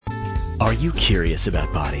Are you curious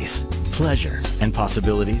about bodies, pleasure, and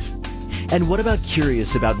possibilities? And what about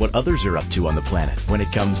curious about what others are up to on the planet when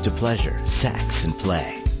it comes to pleasure, sex, and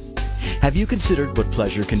play? Have you considered what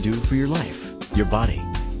pleasure can do for your life, your body,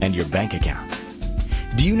 and your bank account?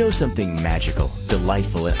 Do you know something magical,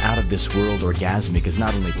 delightful, and out of this world orgasmic is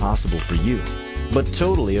not only possible for you, but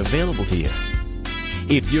totally available to you?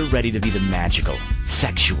 If you're ready to be the magical,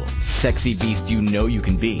 sexual, sexy beast you know you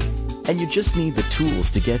can be, and you just need the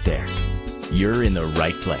tools to get there, you're in the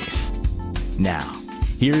right place. Now,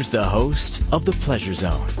 here's the host of The Pleasure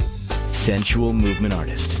Zone, sensual movement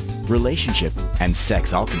artist, relationship and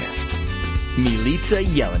sex alchemist, Milica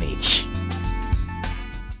Jelenic.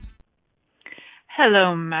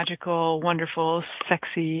 Hello, magical, wonderful,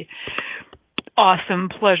 sexy, awesome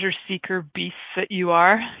pleasure seeker beasts that you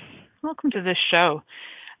are. Welcome to this show.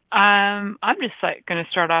 I'm just going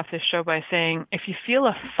to start off this show by saying if you feel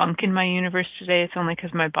a funk in my universe today, it's only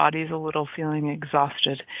because my body's a little feeling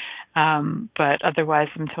exhausted. But otherwise,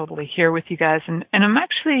 I'm totally here with you guys. And I'm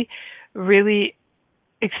actually really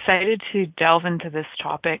excited to delve into this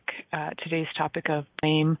topic, today's topic of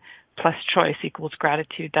blame plus choice equals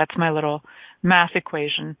gratitude. That's my little math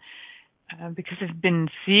equation, because I've been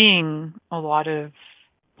seeing a lot of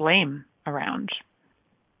blame around.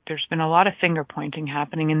 There's been a lot of finger pointing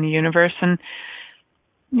happening in the universe, and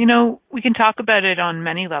you know, we can talk about it on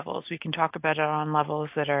many levels. We can talk about it on levels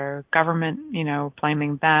that are government,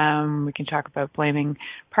 blaming them. We can talk about blaming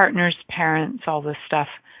partners, parents, all this stuff.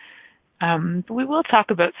 But we will talk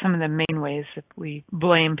about some of the main ways that we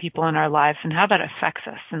blame people in our lives and how that affects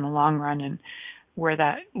us in the long run and where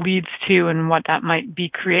that leads to and what that might be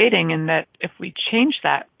creating, and that if we change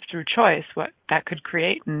that through choice, what that could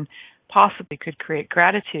create and possibly could create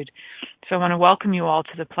gratitude. So I want to welcome you all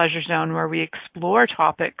to the Pleasure Zone, where we explore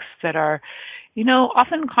topics that are,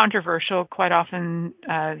 often controversial, quite often,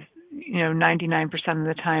 99% of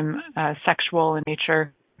the time, sexual in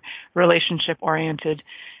nature, relationship oriented,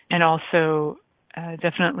 and also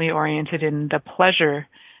definitely oriented in the pleasure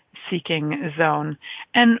seeking zone.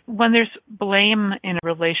 And when there's blame in a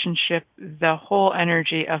relationship, the whole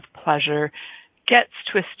energy of pleasure gets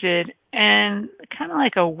twisted, and kind of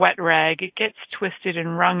like a wet rag, it gets twisted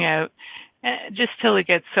and wrung out just till it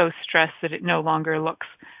gets so stressed that it no longer looks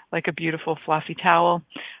like a beautiful fluffy towel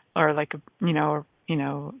or like a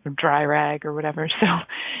dry rag or whatever. So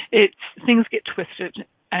things get twisted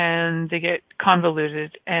and they get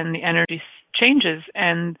convoluted and the energy changes,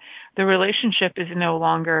 and the relationship is no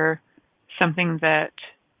longer something that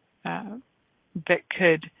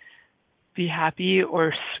could be happy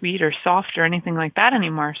or sweet or soft or anything like that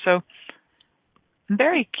anymore. So I'm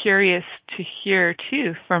very curious to hear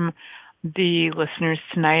too from the listeners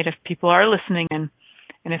tonight, if people are listening and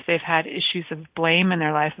if they've had issues of blame in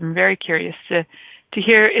their life. I'm very curious to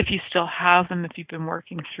hear if you still have them, if you've been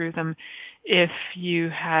working through them, if you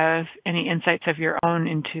have any insights of your own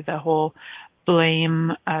into the whole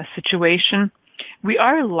blame situation. We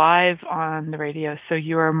are live on the radio, so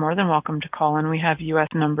you are more than welcome to call in. We have U.S.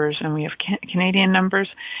 numbers and we have Canadian numbers.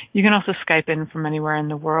 You can also Skype in from anywhere in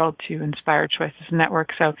the world to Inspired Choices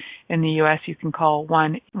Network. So in the U.S., you can call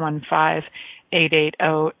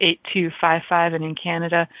 1-15-880-8255, and in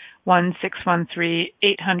Canada,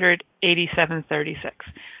 1-613-800-8736.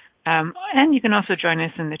 And you can also join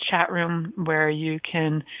us in the chat room, where you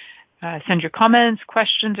can send your comments,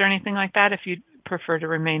 questions, or anything like that if you prefer to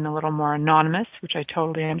remain a little more anonymous, which I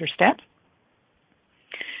totally understand.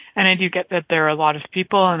 And I do get that there are a lot of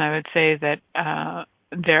people, and I would say that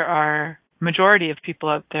there are majority of people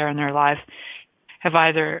out there in their lives have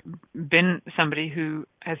either been somebody who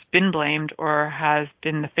has been blamed or has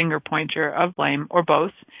been the finger pointer of blame, or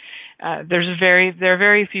both. There are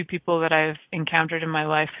very few people that I've encountered in my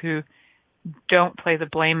life who don't play the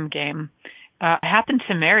blame game. I happen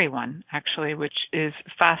to marry one, actually, which is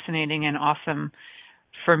fascinating and awesome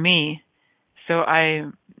for me. So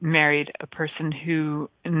I married a person who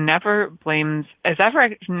never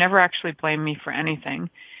actually blamed me for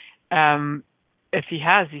anything. If he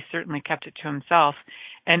has, he certainly kept it to himself.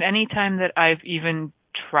 And any time that I've even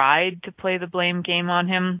tried to play the blame game on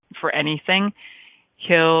him for anything,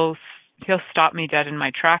 he'll stop me dead in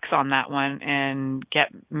my tracks on that one and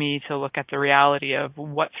get me to look at the reality of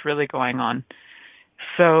what's really going on.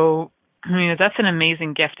 So, that's an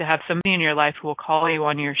amazing gift, to have somebody in your life who will call you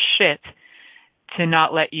on your shit, to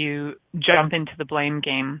not let you jump into the blame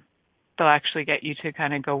game. They'll actually get you to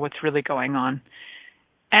kind of go, what's really going on?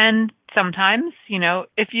 And sometimes,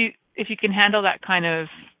 if you can handle that kind of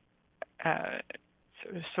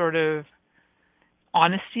sort of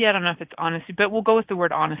honesty. I don't know if it's honesty, but we'll go with the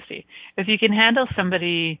word honesty. If you can handle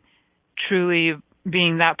somebody truly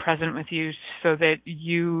being that present with you so that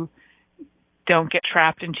you don't get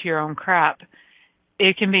trapped into your own crap,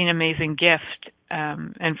 it can be an amazing gift.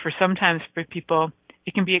 And sometimes for people,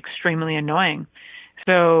 it can be extremely annoying.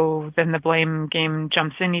 So then the blame game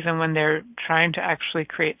jumps in even when they're trying to actually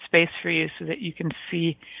create space for you so that you can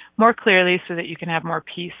see more clearly, so that you can have more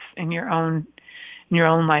peace in your own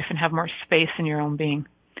life and have more space in your own being.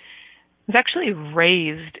 I was actually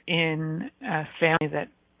raised in a family that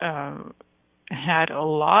had a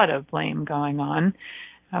lot of blame going on,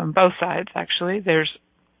 both sides actually. There's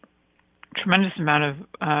a tremendous amount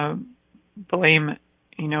of blame.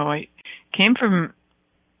 I came from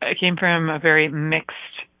a very mixed,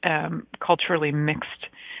 culturally mixed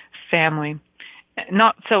family.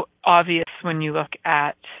 Not so obvious when you look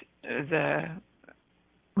at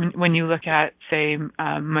say,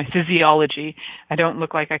 my physiology. I don't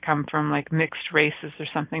look like I come from like mixed races or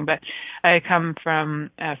something, but I come from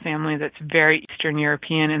a family that's very Eastern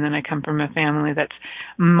European, and then I come from a family that's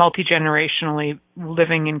multi-generationally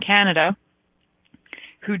living in Canada,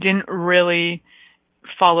 who didn't really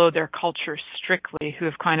follow their culture strictly, who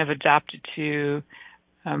have kind of adapted to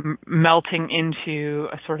melting into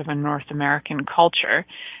a sort of a North American culture,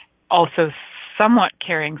 also somewhat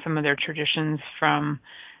carrying some of their traditions from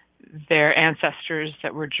their ancestors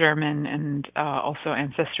that were German and also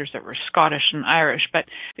ancestors that were Scottish and Irish. But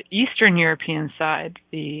the Eastern European side,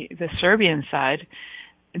 the Serbian side,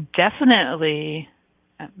 definitely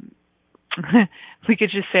we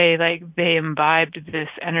could just say like they imbibed this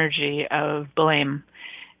energy of blame.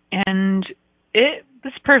 And it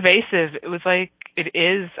was pervasive. It was like, it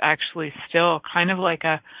is actually still kind of like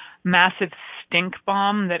a massive stink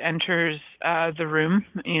bomb that enters the room.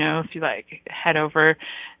 If you like head over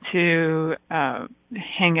to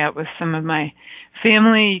hang out with some of my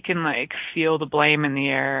family, you can like feel the blame in the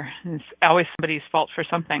air. It's always somebody's fault for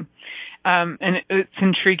something. And it's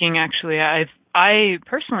intriguing actually. I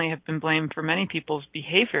personally have been blamed for many people's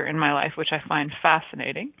behavior in my life, which I find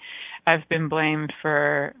fascinating. I've been blamed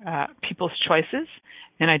for people's choices,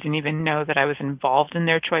 and I didn't even know that I was involved in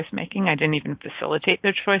their choice making. I didn't even facilitate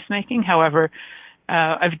their choice making. However,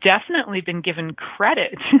 I've definitely been given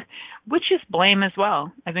credit, which is blame as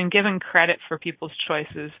well. I've been given credit for people's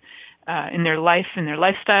choices in their life, in their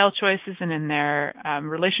lifestyle choices, and in their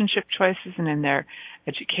relationship choices, and in their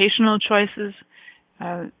educational choices.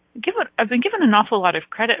 I've been given an awful lot of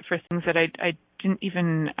credit for things that I didn't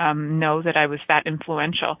even know that I was that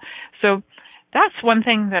influential. So that's one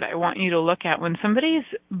thing that I want you to look at. When somebody's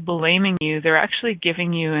blaming you, they're actually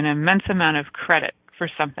giving you an immense amount of credit for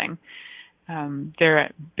something.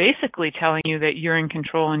 They're basically telling you that you're in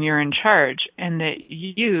control and you're in charge, and that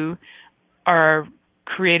you are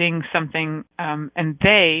creating something, and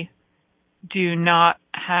they do not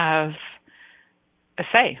have a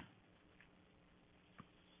say.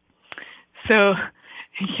 So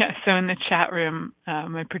in the chat room,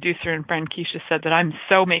 my producer and friend Keisha said that I'm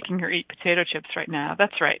so making her eat potato chips right now.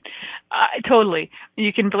 That's right. Totally.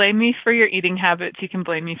 You can blame me for your eating habits. You can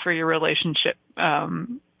blame me for your relationship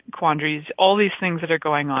quandaries, all these things that are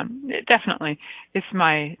going on. Definitely. It's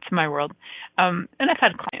my world. And I've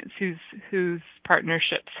had clients whose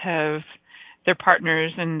partnerships have, their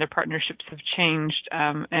partners and their partnerships have changed.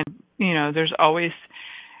 And, there's always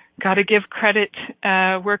got to give credit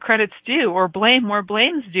where credit's due, or blame where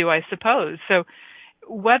blame's due, I suppose. So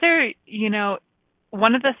whether,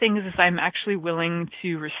 one of the things is I'm actually willing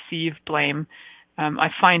to receive blame. I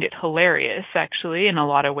find it hilarious, actually, in a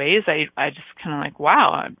lot of ways. I just kind of like,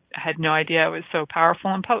 wow, I had no idea I was so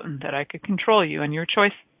powerful and potent that I could control you and your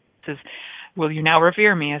choices. Will you now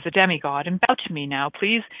revere me as a demigod and bow to me now,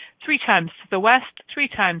 please? 3 times to the west, 3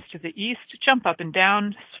 times to the east, jump up and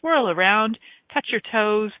down, swirl around, touch your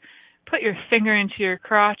toes, put your finger into your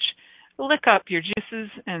crotch, lick up your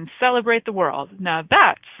juices, and celebrate the world. Now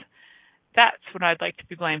that's what I'd like to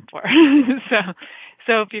be blamed for.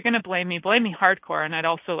 So if you're going to blame me hardcore, and I'd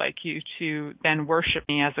also like you to then worship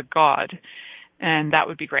me as a god, and that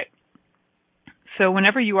would be great. So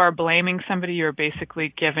whenever you are blaming somebody, you're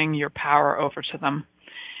basically giving your power over to them.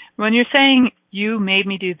 When you're saying, you made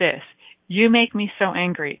me do this, you make me so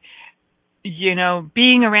angry,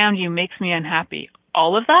 being around you makes me unhappy,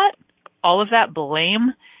 all of that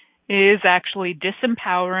blame is actually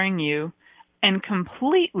disempowering you and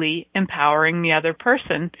completely empowering the other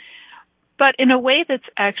person, but in a way that's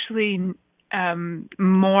actually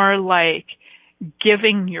more like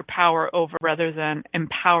giving your power over rather than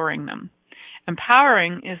empowering them.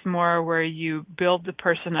 Empowering is more where you build the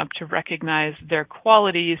person up to recognize their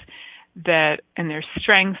qualities and their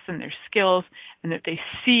strengths and their skills, and that they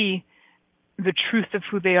see the truth of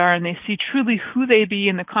who they are and they see truly who they be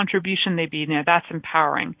and the contribution they be. Now that's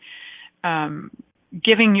empowering.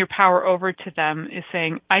 Giving your power over to them is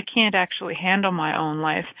saying, I can't actually handle my own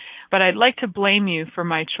life, but I'd like to blame you for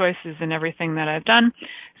my choices and everything that I've done.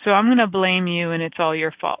 So I'm going to blame you and it's all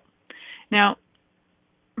your fault. Now,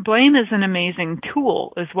 blame is an amazing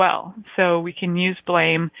tool as well. So we can use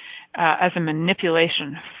blame as a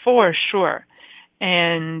manipulation for sure.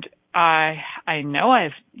 And I know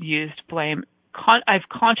I've used blame. I've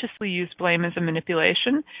consciously used blame as a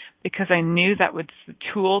manipulation because I knew that was the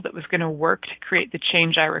tool that was going to work to create the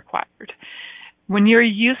change I required. When you're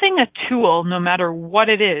using a tool, no matter what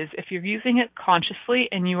it is, if you're using it consciously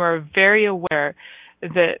and you are very aware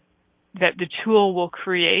that the tool will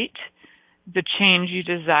create the change you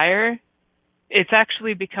desire, it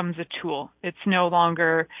actually becomes a tool. It's no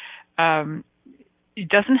longer, it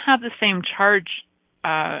doesn't have the same charge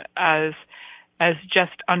as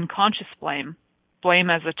just unconscious blame.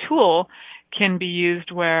 Blame as a tool can be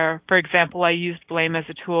used where, for example, I used blame as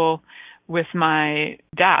a tool with my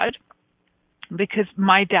dad because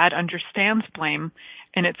my dad understands blame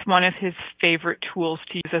and it's one of his favorite tools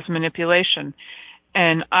to use as manipulation.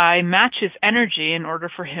 And I match his energy in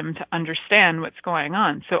order for him to understand what's going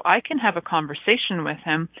on. So I can have a conversation with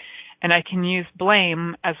him and I can use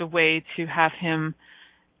blame as a way to have him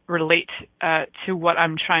relate to what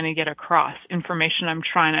I'm trying to get across. Information I'm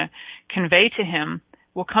trying to convey to him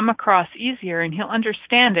will come across easier and he'll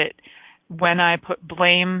understand it when I put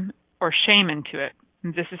blame or shame into it.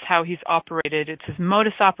 And this is how he's operated. It's his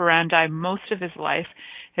modus operandi. Most of his life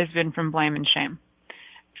has been from blame and shame.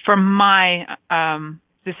 From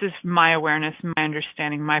this is my awareness, my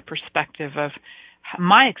understanding, my perspective of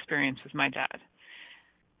my experience with my dad.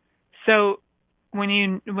 So when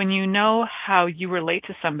you know how you relate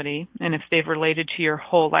to somebody, and if they've related to your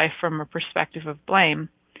whole life from a perspective of blame,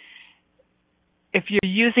 if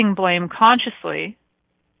you're using blame consciously,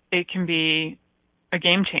 it can be a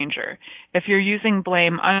game changer. If you're using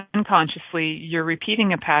blame unconsciously, you're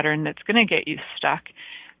repeating a pattern that's going to get you stuck,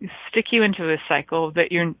 stick you into a cycle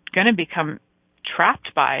that you're going to become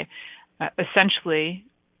trapped by. Essentially,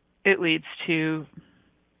 it leads to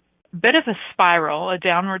a bit of a spiral, a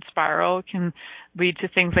downward spiral. It can lead to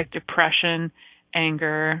things like depression,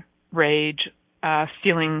 anger, rage,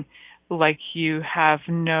 feeling like you have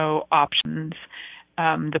no options.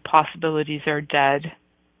 The possibilities are dead.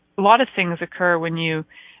 A lot of things occur when you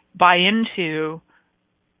buy into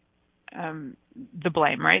the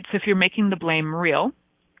blame, right? So if you're making the blame real,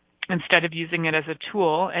 instead of using it as a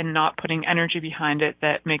tool and not putting energy behind it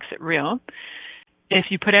that makes it real, if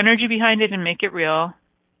you put energy behind it and make it real,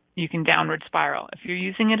 you can downward spiral. If you're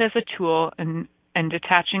using it as a tool and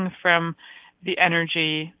detaching from the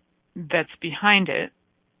energy that's behind it,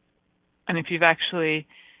 and if you've actually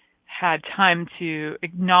had time to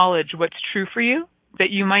acknowledge what's true for you, that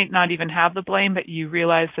you might not even have the blame, but you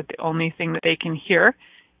realize that the only thing that they can hear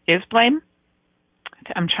is blame.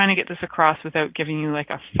 I'm trying to get this across without giving you like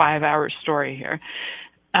a 5-hour story here.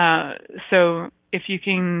 So if you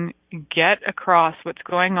can get across what's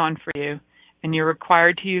going on for you, and you're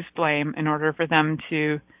required to use blame in order for the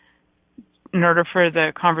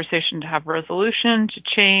conversation to have resolution, to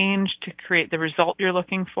change, to create the result you're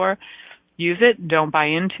looking for, use it. Don't buy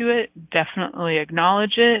into it. Definitely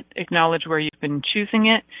acknowledge it. Acknowledge where you've been choosing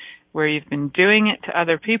it, where you've been doing it to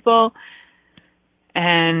other people,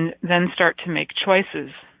 and then start to make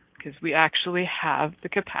choices, because we actually have the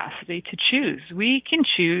capacity to choose. We can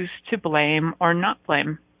choose to blame or not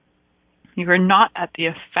blame. You are not at the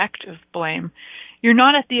effect of blame. You're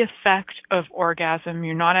not at the effect of orgasm.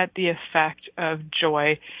 You're not at the effect of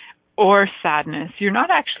joy or sadness. You're not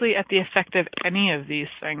actually at the effect of any of these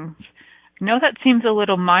things. I know that seems a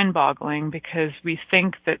little mind-boggling because we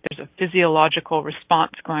think that there's a physiological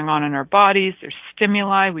response going on in our bodies. There's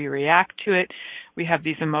stimuli. We react to it. We have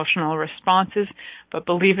these emotional responses. But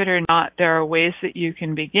believe it or not, there are ways that you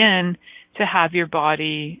can begin to have your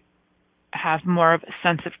body have more of a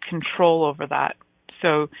sense of control over that.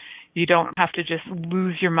 So you don't have to just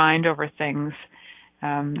lose your mind over things.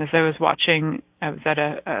 As I was at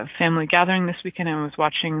a family gathering this weekend, and I was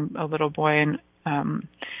watching a little boy in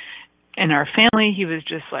our family. He was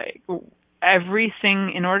just like,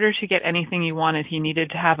 everything, in order to get anything he wanted, he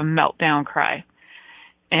needed to have a meltdown cry.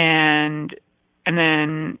 And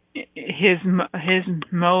then his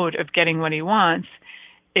mode of getting what he wants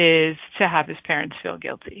is to have his parents feel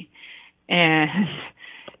guilty.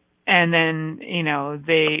 And then,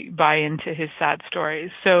 they buy into his sad stories.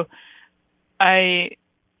 So I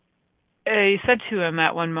said to him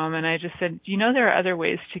at one moment, I just said, there are other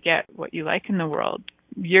ways to get what you like in the world.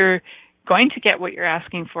 You're going to get what you're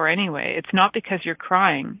asking for anyway. It's not because you're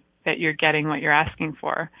crying that you're getting what you're asking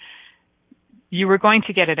for. You were going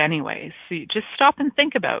to get it anyways. So you just stop and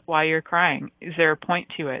think about why you're crying. Is there a point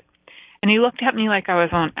to it? And he looked at me like I was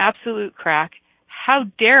on absolute crack. How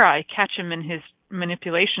dare I catch him in his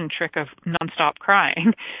manipulation trick of nonstop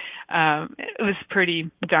crying? It was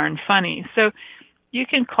pretty darn funny. So you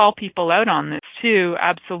can call people out on this too,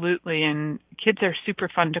 absolutely. And kids are super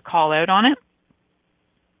fun to call out on it,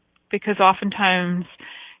 because oftentimes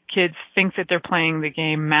kids think that they're playing the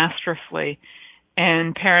game masterfully,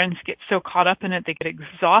 and parents get so caught up in it, they get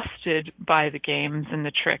exhausted by the games and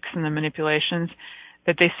the tricks and the manipulations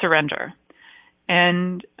that they surrender.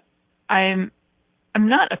 And I'm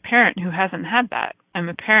not a parent who hasn't had that. I'm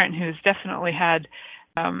a parent who's definitely had,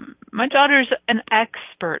 my daughter's an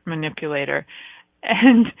expert manipulator,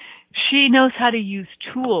 and she knows how to use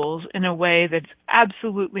tools in a way that's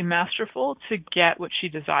absolutely masterful to get what she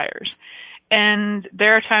desires. And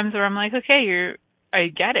there are times where I'm like, okay, I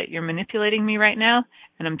get it. You're manipulating me right now,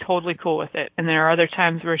 and I'm totally cool with it. And there are other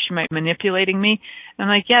times where she might be manipulating me, and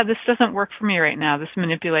I'm like, yeah, this doesn't work for me right now. This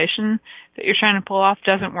manipulation that you're trying to pull off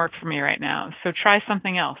doesn't work for me right now. So try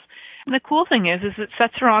something else. And the cool thing is it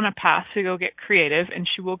sets her on a path to go get creative, and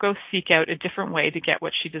she will go seek out a different way to get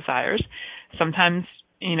what she desires. Sometimes,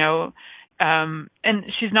 and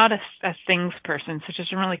she's not a things person, so she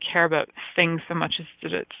doesn't really care about things so much as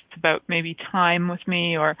that it's about maybe time with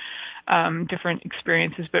me or different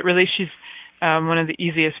experiences. But really, she's one of the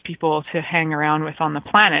easiest people to hang around with on the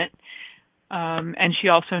planet. And she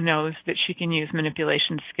also knows that she can use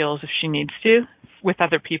manipulation skills if she needs to with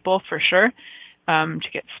other people, for sure, to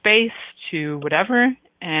get space, to whatever.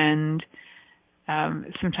 And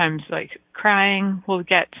sometimes, like, crying will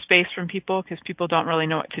get space from people because people don't really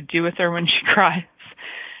know what to do with her when she cries.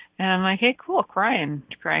 And I'm like, hey, cool, crying.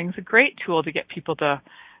 Crying's a great tool to get people to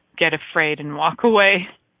get afraid and walk away.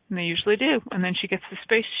 And they usually do. And then she gets the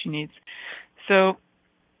space she needs. So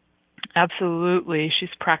absolutely, she's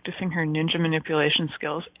practicing her ninja manipulation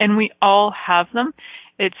skills. And we all have them.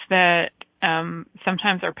 It's that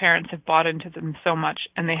sometimes our parents have bought into them so much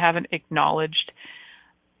and they haven't acknowledged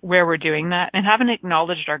where we're doing that and haven't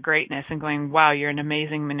acknowledged our greatness and going, wow, you're an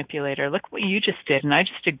amazing manipulator. Look what you just did. And I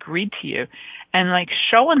just agreed to you. And like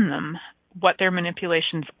showing them what their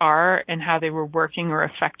manipulations are and how they were working or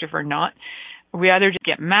effective or not. We either just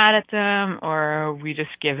get mad at them or we just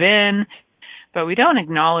give in, but we don't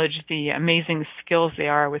acknowledge the amazing skills they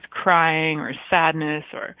are with crying or sadness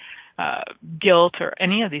or guilt or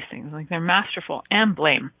any of these things. Like, they're masterful. And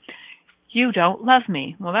blame. You don't love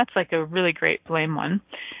me. Well, that's like a really great blame one.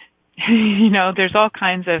 There's all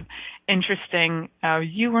kinds of interesting,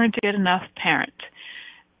 you weren't a good enough parent.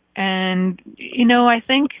 And, I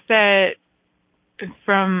think that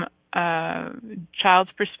from a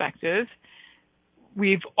child's perspective,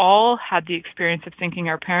 we've all had the experience of thinking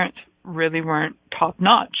our parents really weren't top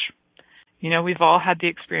notch. We've all had the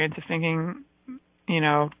experience of thinking,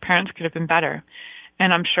 parents could have been better.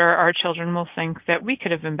 And I'm sure our children will think that we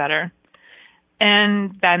could have been better.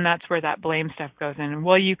 And then that's where that blame stuff goes in.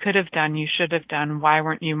 Well, you could have done, you should have done. Why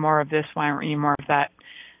weren't you more of this? Why weren't you more of that?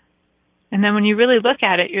 And then when you really look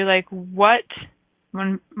at it, you're like, what?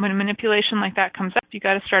 When a manipulation like that comes up, you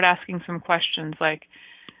got to start asking some questions. Like,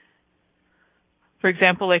 for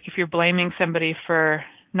example, like if you're blaming somebody for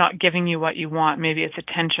not giving you what you want, maybe it's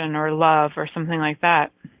attention or love or something like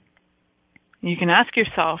that. You can ask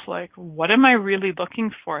yourself, like, what am I really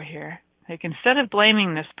looking for here? Like, instead of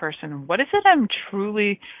blaming this person, what is it I'm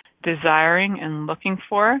truly desiring and looking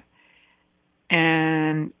for?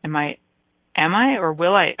 And am I or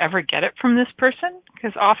will I ever get it from this person?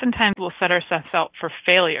 Because oftentimes we'll set ourselves up for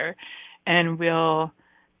failure, and we'll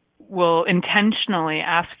intentionally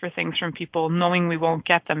ask for things from people knowing we won't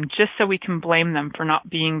get them, just so we can blame them for not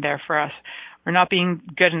being there for us or not being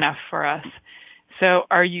good enough for us. So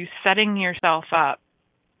are you setting yourself up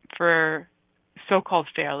for so-called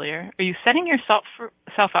failure? Are you setting yourself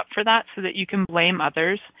up for that so that you can blame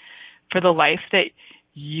others for the life that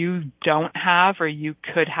you don't have or you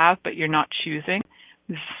could have but you're not choosing?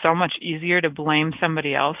 It's so much easier to blame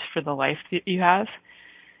somebody else for the life that you have.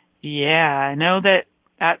 Yeah, I know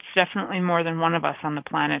that's definitely more than one of us on the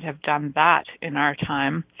planet have done that in our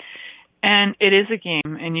time. And it is a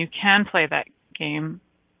game, and you can play that game.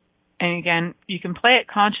 And again, you can play it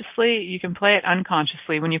consciously, you can play it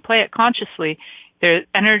unconsciously. When you play it consciously, the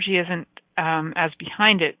energy isn't as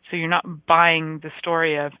behind it, so you're not buying the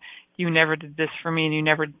story of, you never did this for me and you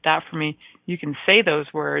never did that for me. You can say those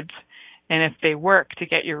words, and if they work to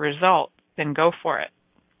get your result, then go for it.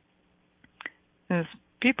 Because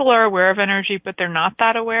people are aware of energy, but they're not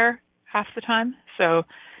that aware half the time. So,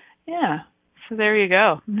 Yeah. So there you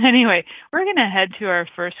go. Anyway, we're going to head to our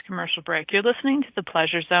first commercial break. You're listening to The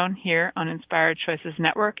Pleasure Zone here on Inspired Choices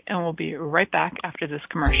Network, and we'll be right back after this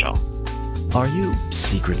commercial. Are you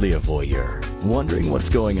secretly a voyeur, wondering what's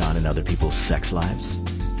going on in other people's sex lives?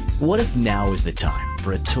 What if now is the time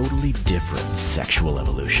for a totally different sexual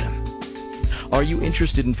evolution? Are you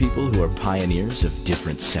interested in people who are pioneers of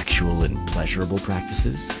different sexual and pleasurable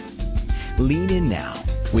practices? Lean in now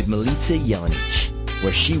with Milica Jelenic,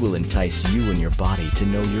 where she will entice you and your body to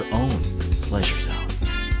know your own pleasure zone.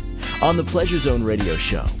 On the Pleasure Zone radio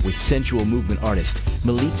show with sensual movement artist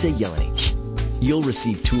Milica Jelenic, you'll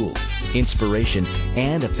receive tools, inspiration,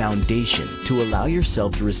 and a foundation to allow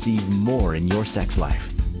yourself to receive more in your sex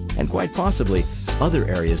life, and quite possibly other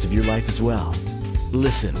areas of your life as well.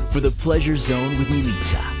 Listen for the Pleasure Zone with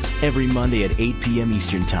Milica every Monday at 8 p.m.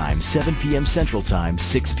 Eastern Time, 7 p.m. Central Time,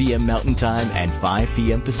 6 p.m. Mountain Time, and 5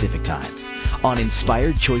 p.m. Pacific Time on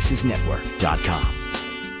InspiredChoicesNetwork.com.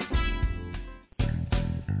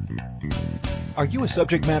 Are you a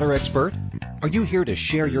subject matter expert? Are you here to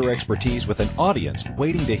share your expertise with an audience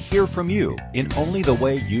waiting to hear from you in only the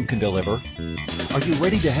way you can deliver? Are you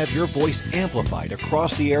ready to have your voice amplified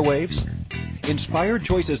across the airwaves? Inspired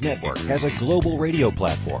Choices Network has a global radio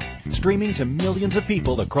platform streaming to millions of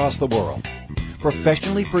people across the world.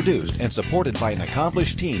 Professionally produced and supported by an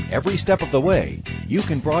accomplished team every step of the way, you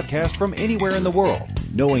can broadcast from anywhere in the world,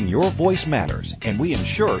 knowing your voice matters, and we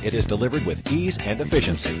ensure it is delivered with ease and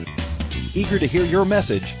efficiency. Eager to hear your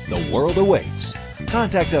message, the world awaits.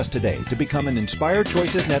 Contact us today to become an Inspired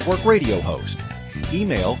Choices Network radio host.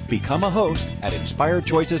 Email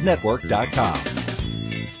becomeahost@inspiredchoicesnetwork.com.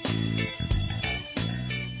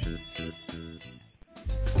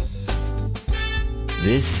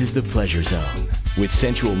 This is the Pleasure Zone with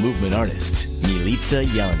sensual movement artist Milica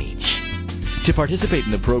Jelenic. To participate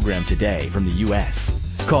in the program today from the U.S.,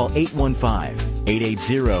 call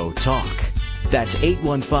 815-880-TALK. That's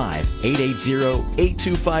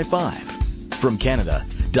 815-880-8255. From Canada,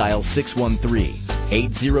 dial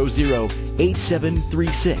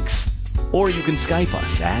 613-800-8736. Or you can Skype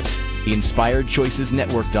us at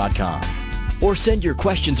InspiredChoicesNetwork.com. Or send your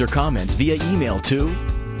questions or comments via email to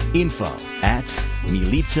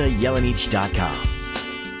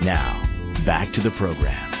info@MilicaJelenic.com. Now, back to the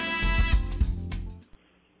program.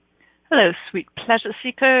 Hello, sweet pleasure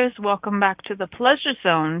seekers. Welcome back to the Pleasure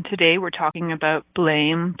Zone. Today we're talking about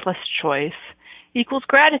blame plus choice equals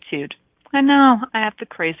gratitude. I know, I have the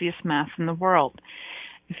craziest math in the world.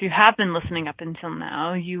 If you have been listening up until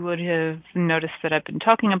now, you would have noticed that I've been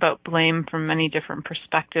talking about blame from many different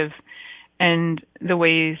perspectives and the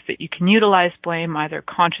ways that you can utilize blame either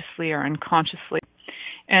consciously or unconsciously.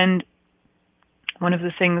 And one of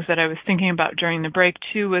the things that I was thinking about during the break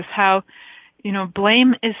too was how,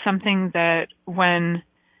 blame is something that when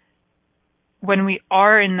we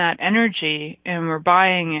are in that energy and we're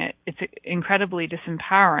buying it, it's incredibly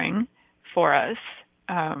disempowering for us.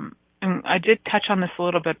 And I did touch on this a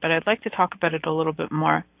little bit, but I'd like to talk about it a little bit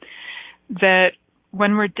more. That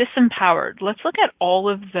when we're disempowered, let's look at all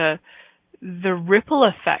of the ripple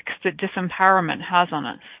effects that disempowerment has on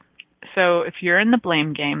us. So if you're in the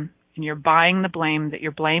blame game and you're buying the blame, that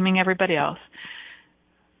you're blaming everybody else,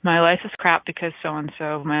 my life is crap because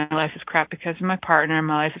so-and-so, my life is crap because of my partner,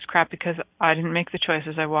 my life is crap because I didn't make the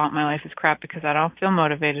choices I want, my life is crap because I don't feel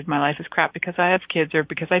motivated, my life is crap because I have kids or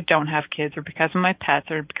because I don't have kids or because of my pets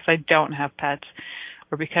or because I don't have pets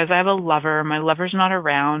or because I have a lover, my lover's not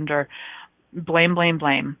around, or blame, blame,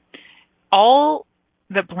 blame. All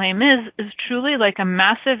that blame is truly like a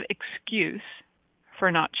massive excuse for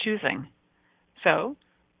not choosing. So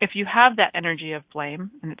if you have that energy of blame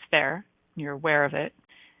and it's there, you're aware of it,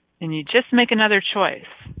 and you just make another choice,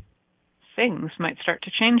 things might start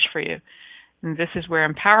to change for you. And this is where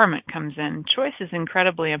empowerment comes in. Choice is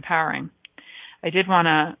incredibly empowering. I did want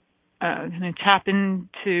to tap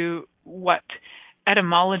into what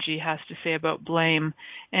etymology has to say about blame.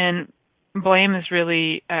 And blame is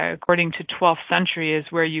really, according to 12th century,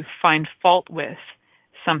 is where you find fault with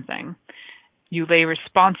something. You lay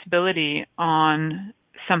responsibility on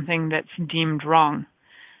something that's deemed wrong.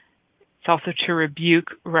 It's also to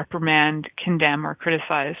rebuke, reprimand, condemn, or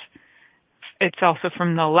criticize. It's also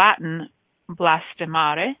from the Latin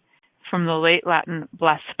blasphemare, from the late Latin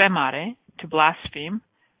blasphemare, to blaspheme,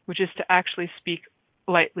 which is to actually speak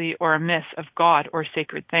lightly or amiss of God or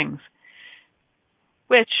sacred things,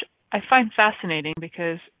 which I find fascinating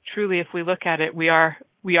because truly if we look at it, we are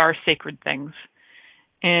sacred things.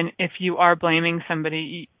 And if you are blaming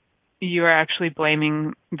somebody, you are actually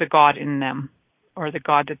blaming the God in them, or the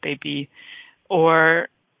God that they be, or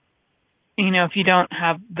if you don't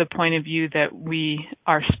have the point of view that we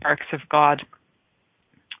are sparks of God,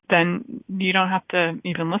 then you don't have to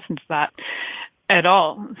even listen to that at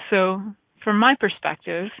all. So from my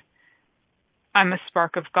perspective, I'm a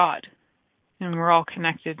spark of God, and we're all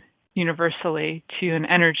connected universally to an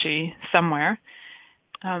energy somewhere.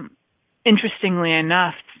 Interestingly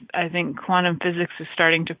enough, I think quantum physics is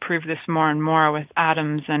starting to prove this more and more with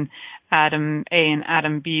atoms and atom A and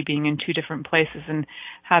atom B being in two different places and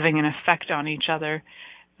having an effect on each other,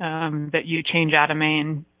 that you change atom A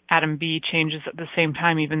and atom B changes at the same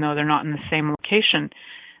time, even though they're not in the same location.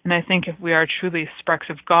 And I think if we are truly sparks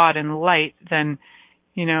of God and light, then,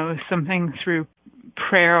 something through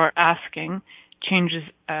prayer or asking changes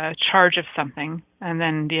a charge of something, and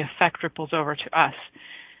then the effect ripples over to us.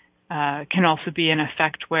 Can also be an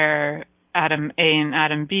effect where atom A and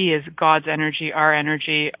atom B is God's energy, our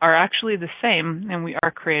energy, are actually the same, and we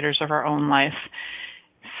are creators of our own life.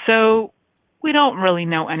 So we don't really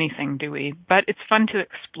know anything, do we? But it's fun to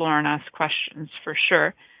explore and ask questions, for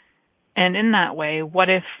sure. And in that way, what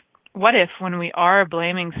if when we are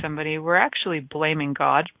blaming somebody, we're actually blaming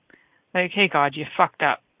God? Like, hey, God, you fucked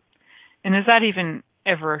up. And is that even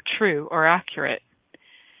ever true or accurate?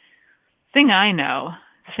 The thing I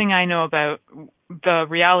know about the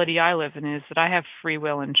reality I live in is that I have free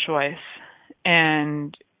will and choice.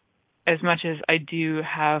 And as much as I do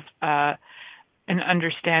have an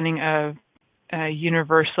understanding of a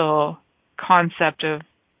universal concept of,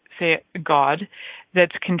 say, God,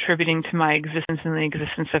 that's contributing to my existence and the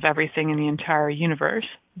existence of everything in the entire universe,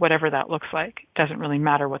 whatever that looks like. It doesn't really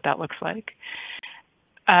matter what that looks like.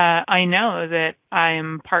 I know that I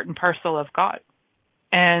am part and parcel of God.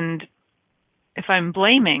 And if I'm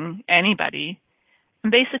blaming anybody,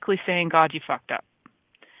 I'm basically saying, God, you fucked up.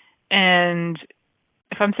 And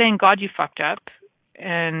if I'm saying, God, you fucked up,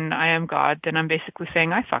 and I am God, then I'm basically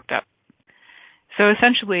saying I fucked up. So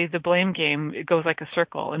essentially, the blame game, it goes like a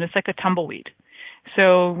circle, and it's like a tumbleweed.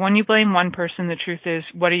 So when you blame one person, the truth is,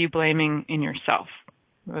 what are you blaming in yourself?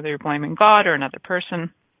 Whether you're blaming God or another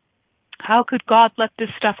person. How could God let this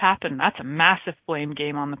stuff happen? That's a massive blame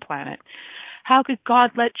game on the planet. How could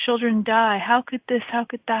God let children die? How could this? How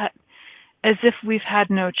could that? As if we've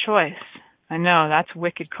had no choice. I know, that's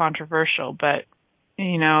wicked controversial, but,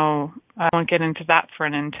 I won't get into that for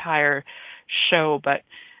an entire show, but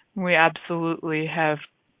we absolutely have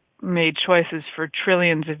made choices for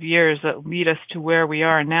trillions of years that lead us to where we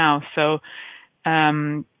are now. So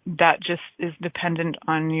that just is dependent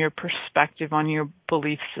on your perspective, on your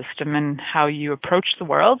belief system, and how you approach the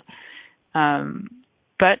world.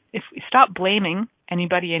 But if we stop blaming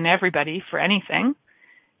anybody and everybody for anything,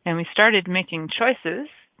 and we started making choices,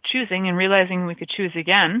 choosing and realizing we could choose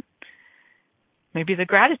again, maybe the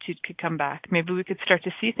gratitude could come back. Maybe we could start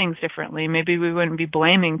to see things differently. Maybe we wouldn't be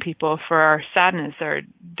blaming people for our sadness, our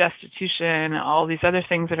destitution, all these other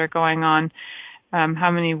things that are going on.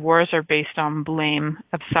 How many wars are based on blame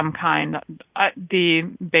of some kind at the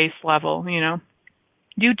base level,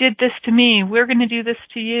 You did this to me. We're going to do this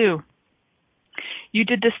to you. You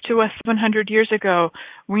did this to us 700 years ago.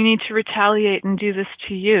 We need to retaliate and do this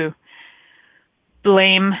to you.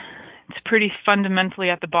 Blame, it's pretty fundamentally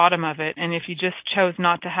at the bottom of it. And if you just chose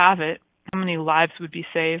not to have it, how many lives would be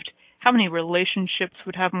saved? How many relationships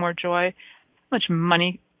would have more joy? How much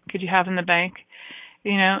money could you have in the bank?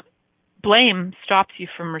 Blame stops you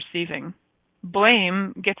from receiving.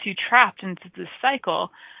 Blame gets you trapped into this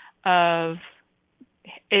cycle of,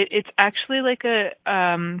 it's actually like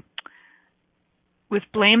with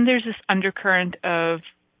blame, there's this undercurrent of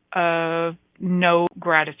no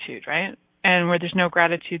gratitude, right? And where there's no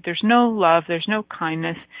gratitude, there's no love, there's no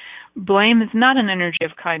kindness. Blame is not an energy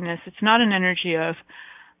of kindness. It's not an energy of,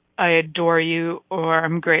 I adore you or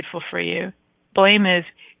I'm grateful for you. Blame is,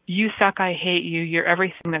 you suck, I hate you, you're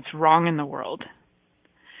everything that's wrong in the world.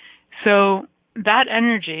 So that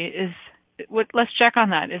energy is, let's check on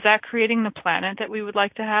that. Is that creating the planet that we would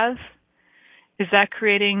like to have? Is that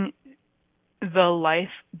creating the life,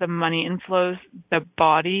 the money inflows, the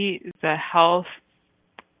body, the health,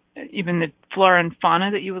 even the flora and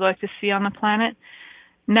fauna that you would like to see on the planet?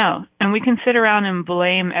 No. And we can sit around and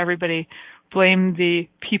blame everybody, blame the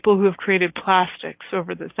people who have created plastics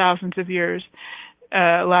over the thousands of years,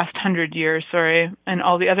 last 100 years, and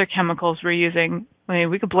all the other chemicals we're using. I mean,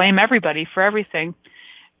 we could blame everybody for everything.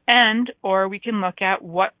 Or we can look at,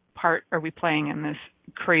 what part are we playing in this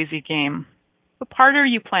crazy game? What part are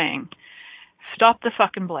you playing? Stop the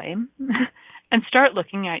fucking blame and start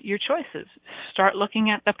looking at your choices. Start looking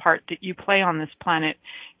at the part that you play on this planet.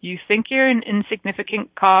 You think you're an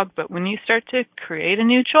insignificant cog, but when you start to create a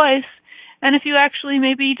new choice And if you actually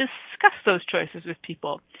maybe discuss those choices with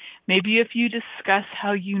people, maybe if you discuss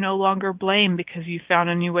how you no longer blame because you found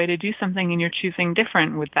a new way to do something and you're choosing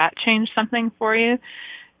different, would that change something for you?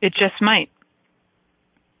 It just might.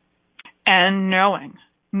 And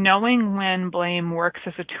knowing when blame works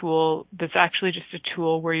as a tool that's actually just a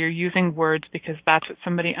tool where you're using words because that's what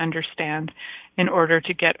somebody understands in order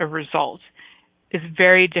to get a result is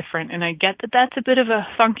very different. And I get that that's a bit of a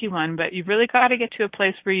funky one, but you really got to get to a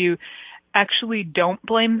place where you actually don't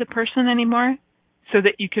blame the person anymore so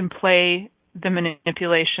that you can play the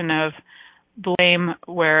manipulation of blame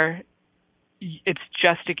where it's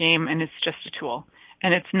just a game and it's just a tool.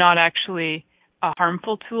 And it's not actually a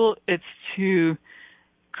harmful tool. It's to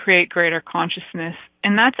create greater consciousness.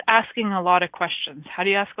 And that's asking a lot of questions. How do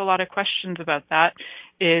you ask a lot of questions about that?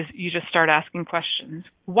 Is you just start asking questions.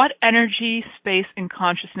 What energy, space, and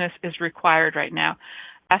consciousness is required right now?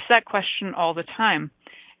 Ask that question all the time.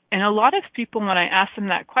 And a lot of people, when I ask them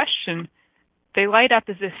that question, they light up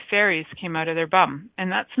as if fairies came out of their bum.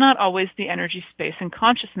 And that's not always the energy, space, and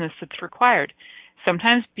consciousness that's required.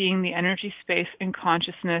 Sometimes being the energy, space, and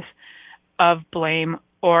consciousness of blame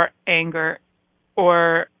or anger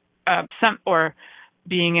or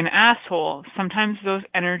being an asshole. Sometimes those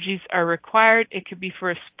energies are required. It could be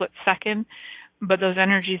for a split second, but those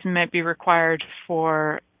energies might be required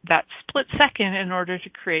for that split second in order to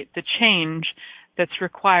create the change that's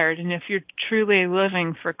required. And if you're truly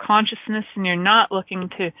living for consciousness and you're not looking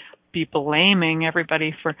to be blaming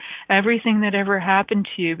everybody for everything that ever happened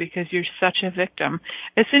to you because you're such a victim,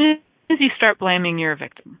 as soon as you start blaming, you're a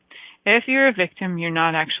victim. If you're a victim, you're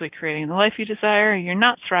not actually creating the life you desire, you're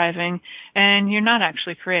not thriving, and you're not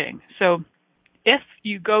actually creating. So if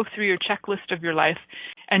you go through your checklist of your life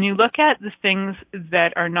and you look at the things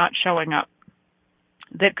that are not showing up,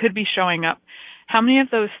 that could be showing up, how many of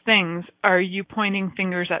those things are you pointing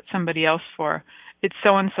fingers at somebody else for? It's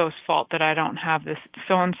so-and-so's fault that I don't have this. It's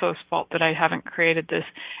so-and-so's fault that I haven't created this.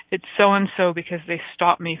 It's so-and-so because they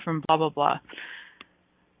stopped me from blah, blah, blah.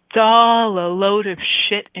 It's all a load of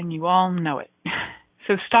shit, and you all know it.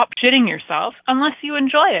 So stop shitting yourself unless you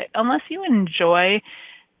enjoy it. Unless you enjoy,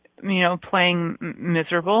 playing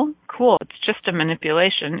miserable, cool. It's just a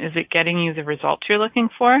manipulation. Is it getting you the results you're looking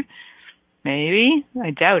for? Maybe.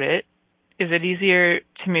 I doubt it. Is it easier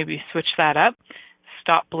to maybe switch that up?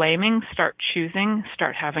 Stop blaming, start choosing,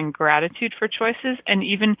 start having gratitude for choices, and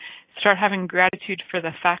even start having gratitude for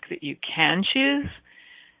the fact that you can choose.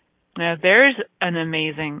 Now, there's an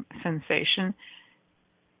amazing sensation.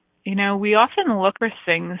 We often look for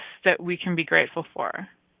things that we can be grateful for.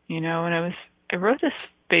 And I wrote this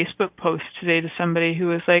Facebook post today to somebody who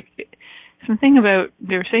was like,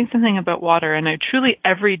 they were saying something about water, and I truly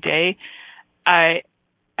every day, I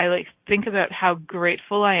think about how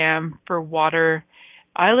grateful I am for water.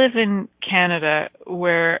 I live in Canada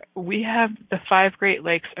where we have the 5 Great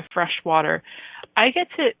Lakes of fresh water. I get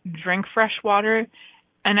to drink fresh water.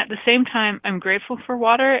 And at the same time, I'm grateful for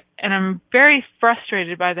water, and I'm very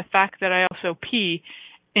frustrated by the fact that I also pee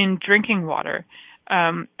in drinking water.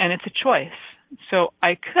 And it's a choice. So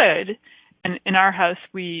I could, and in our house,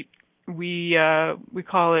 we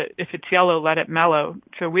call it, if it's yellow, let it mellow.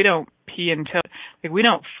 So we don't pee we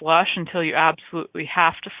don't flush until you absolutely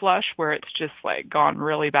have to flush, where it's just gone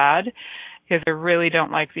really bad, because I really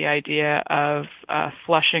don't like the idea of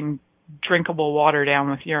flushing drinkable water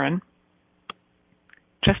down with urine.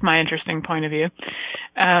 Just my interesting point of view.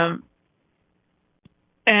 And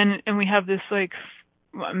we have this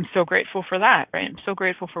I'm so grateful for that, right? I'm so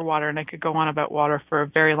grateful for water, and I could go on about water for a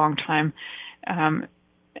very long time.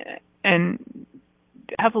 And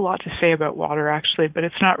have a lot to say about water, actually, but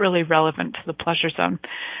it's not really relevant to the pleasure zone.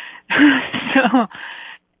 So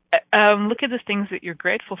look at the things that you're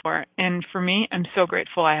grateful for. And for me, I'm so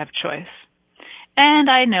grateful I have choice. And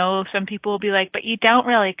I know some people will be like, but you don't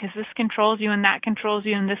really, because this controls you, and that controls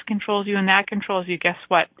you, and this controls you, and that controls you. Guess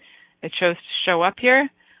what? I chose to show up here.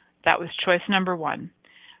 That was choice number 1.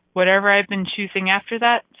 Whatever I've been choosing after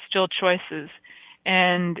that, still choices.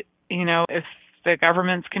 And, if the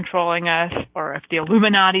government's controlling us, or if the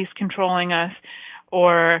Illuminati's controlling us,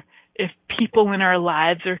 or if people in our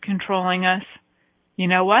lives are controlling us, you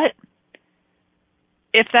know what?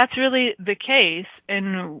 If that's really the case,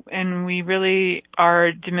 and we really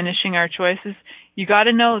are diminishing our choices, you got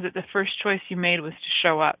to know that the first choice you made was to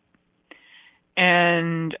show up.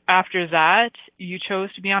 And after that, you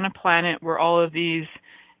chose to be on a planet where all of these,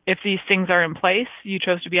 if these things are in place, you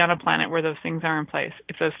chose to be on a planet where those things are in place.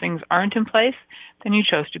 If those things aren't in place, then you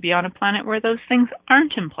chose to be on a planet where those things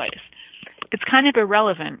aren't in place. It's kind of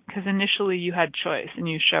irrelevant, because initially you had choice and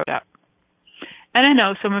you showed up. And I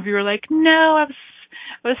know some of you are like, no,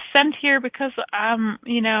 I was sent here because,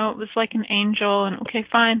 it was like an angel, and okay,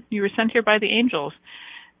 fine, you were sent here by the angels.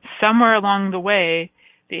 Somewhere along the way,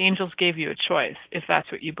 the angels gave you a choice, if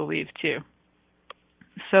that's what you believe too.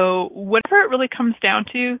 So whatever it really comes down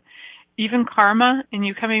to, even karma and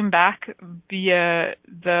you coming back via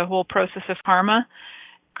the whole process of karma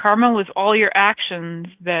was all your actions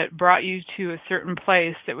that brought you to a certain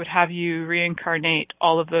place that would have you reincarnate.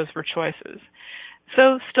 All of those were choices.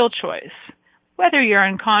 So still choice. Whether you're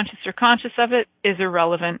unconscious or conscious of it is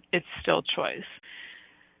irrelevant. It's still choice.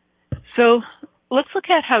 So let's look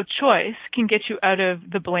at how choice can get you out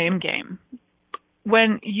of the blame game.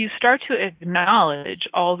 When you start to acknowledge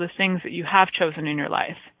all the things that you have chosen in your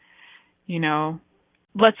life,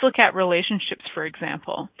 let's look at relationships, for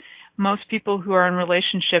example. Most people who are in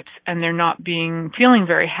relationships and they're not feeling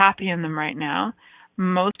very happy in them right now,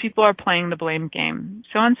 most people are playing the blame game.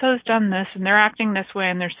 So-and-so's done this and they're acting this way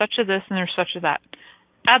and they're such a this and they're such a that.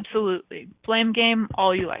 Absolutely. Blame game,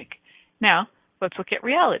 all you like. Now, let's look at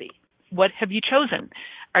reality. What have you chosen?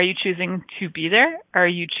 Are you choosing to be there? Are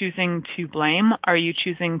you choosing to blame? Are you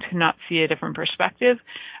choosing to not see a different perspective?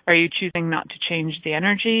 Are you choosing not to change the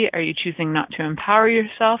energy? Are you choosing not to empower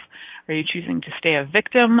yourself? Are you choosing to stay a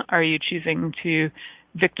victim? Are you choosing to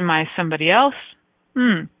victimize somebody else?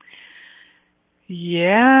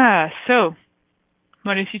 Yeah. So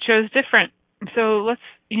what if you chose different? So let's,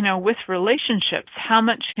 with relationships, how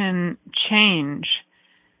much can change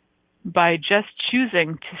by just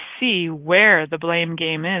choosing to see where the blame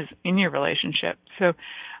game is in your relationship? So I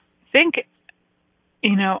think,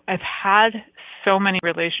 I've had so many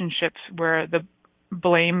relationships where the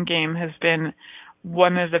blame game has been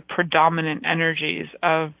one of the predominant energies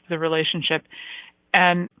of the relationship.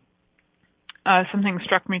 And something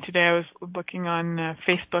struck me today. I was looking on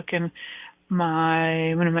Facebook, and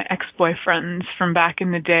one of my ex-boyfriends from back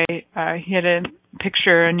in the day, he had a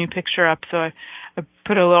new picture up, so I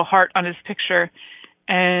put a little heart on his picture,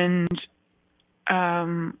 and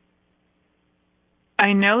I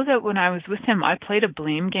know that when I was with him, I played a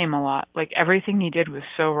blame game a lot. Like, everything he did was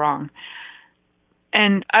so wrong.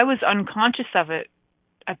 And I was unconscious of it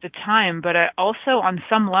at the time, but I also on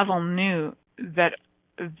some level knew that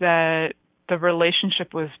the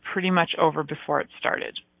relationship was pretty much over before it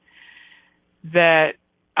started. That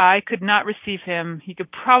I could not receive him. He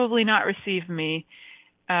could probably not receive me.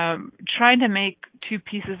 Trying to make two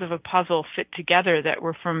pieces of a puzzle fit together that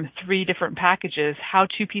were from three different packages. How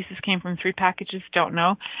two pieces came from three packages, don't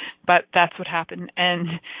know, but that's what happened.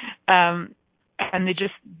 And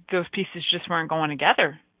those pieces just weren't going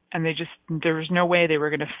together, and there was no way they were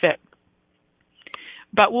going to fit.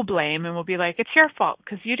 But we'll blame, and we'll be like, it's your fault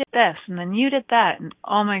because you did this and then you did that, and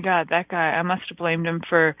oh my God, that guy, I must have blamed him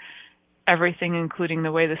for everything, including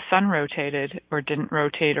the way the sun rotated or didn't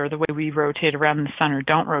rotate, or the way we rotate around the sun or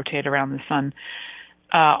don't rotate around the sun.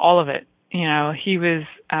 All of it. He was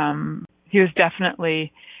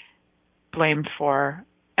definitely blamed for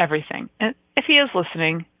everything. And if he is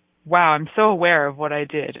listening, wow, I'm so aware of what I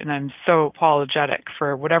did, and I'm so apologetic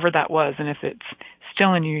for whatever that was. And if it's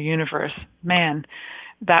still in your universe, man,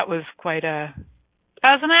 that was I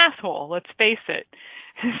was an asshole, let's face it.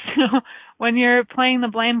 So when you're playing the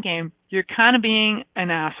blame game, you're kind of being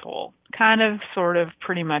an asshole, kind of, sort of,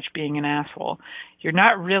 pretty much being an asshole. You're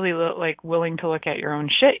not really willing to look at your own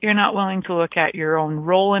shit. You're not willing to look at your own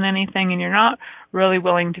role in anything, and you're not really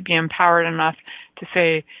willing to be empowered enough to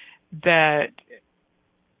say that,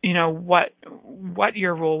 what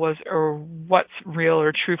your role was or what's real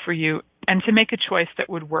or true for you, and to make a choice that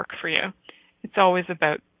would work for you. It's always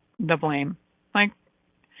about the blame. Like,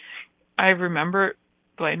 I remember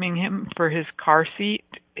blaming him for his car seat.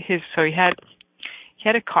 So he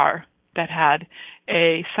had a car that had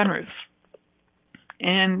a sunroof,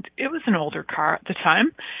 and it was an older car at the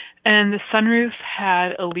time, and the sunroof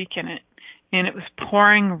had a leak in it, and it was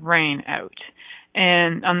pouring rain out.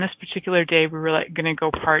 And on this particular day, we were going to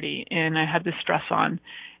go party, and I had this dress on,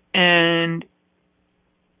 and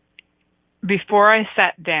before I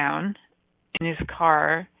sat down in his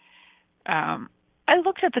car, I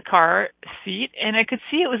looked at the car seat, and I could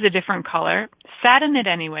see it was a different color, sat in it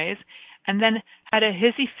anyways, and then had a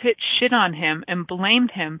hissy fit shit on him and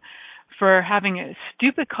blamed him for having a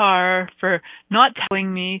stupid car, for not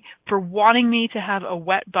telling me, for wanting me to have a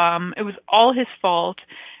wet bum. It was all his fault.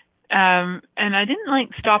 And I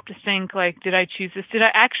didn't stop to think, did I choose this? Did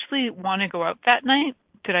I actually want to go out that night?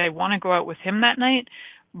 Did I want to go out with him that night?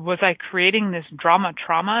 Was I creating this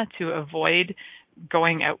trauma to avoid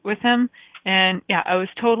going out with him? And yeah, I was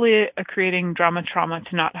totally creating trauma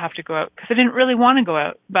to not have to go out, because I didn't really want to go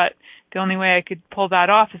out. But the only way I could pull that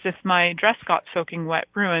off is if my dress got soaking wet,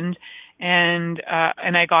 ruined, and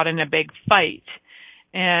I got in a big fight,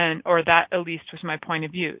 or that at least was my point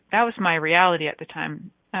of view. That was my reality at the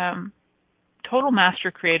time. Total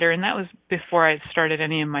master creator, and that was before I started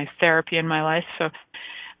any of my therapy in my life, so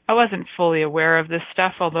I wasn't fully aware of this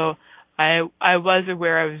stuff, although I was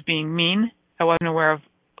aware I was being mean. I wasn't aware of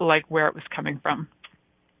where it was coming from.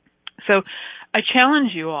 So I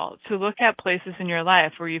challenge you all to look at places in your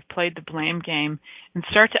life where you've played the blame game and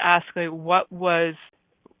start to ask, what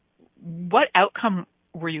outcome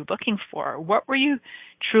were you looking for? What were you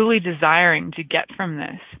truly desiring to get from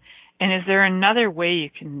this? And is there another way you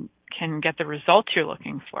can get the results you're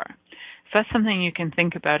looking for? So that's something you can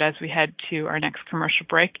think about as we head to our next commercial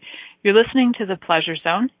break. You're listening to The Pleasure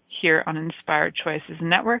Zone here on Inspired Choices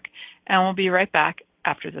Network, and we'll be right back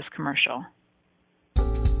after this commercial.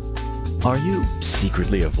 Are you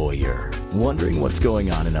secretly a voyeur, wondering what's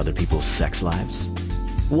going on in other people's sex lives?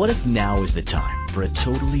 What if now is the time for a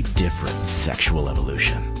totally different sexual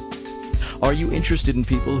evolution? Are you interested in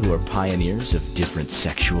people who are pioneers of different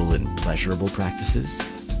sexual and pleasurable practices?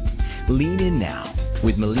 Lean in now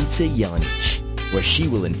with Milica Jelenic, where she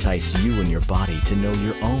will entice you and your body to know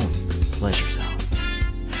your own pleasure zone.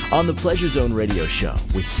 On the Pleasure Zone radio show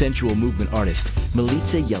with sensual movement artist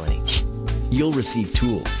Milica Jelenic, you'll receive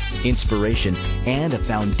tools, inspiration, and a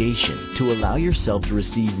foundation to allow yourself to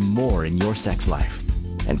receive more in your sex life,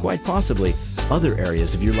 and quite possibly other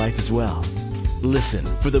areas of your life as well. Listen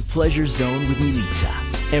for the Pleasure Zone with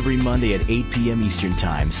Milica every Monday at 8 p.m. Eastern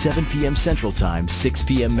Time, 7 p.m. Central Time, 6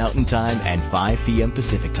 p.m. Mountain Time, and 5 p.m.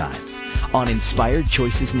 Pacific Time on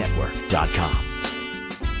InspiredChoicesNetwork.com.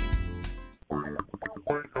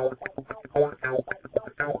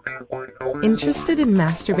 Interested in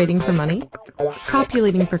masturbating for money,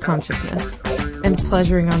 copulating for consciousness, and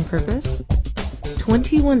pleasuring on purpose?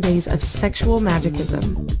 21 Days of Sexual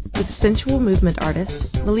Magicism with sensual movement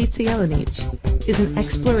artist Milica Jelenic is an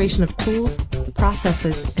exploration of tools,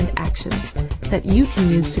 processes, and actions that you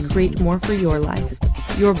can use to create more for your life,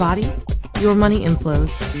 your body, your money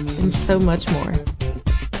inflows, and so much more.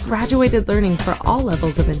 Graduated learning for all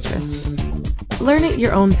levels of interest. Learn at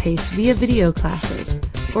your own pace via video classes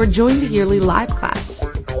or join the yearly live class.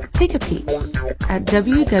 Take a peek at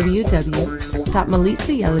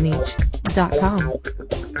www.milicajelenic.com.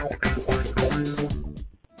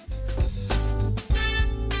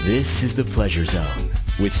 This is the Pleasure Zone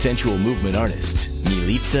with sensual movement artist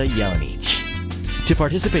Milica Jelenic. To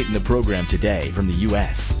participate in the program today from the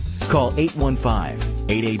U.S., call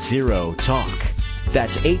 815-880-TALK.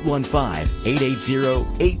 That's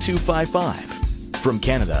 815-880-8255. From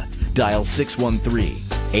Canada, dial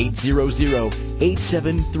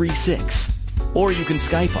 613-800-8736. Or you can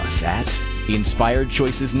Skype us at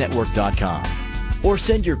InspiredChoicesNetwork.com. Or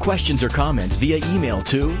send your questions or comments via email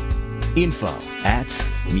to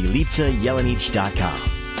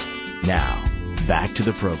info@MilicaJelenic.com. Now, back to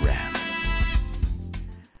the program.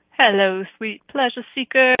 Hello, sweet pleasure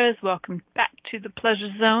seekers. Welcome back to the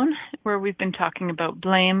Pleasure Zone, where we've been talking about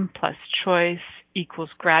blame plus choice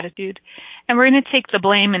equals gratitude. And we're going to take the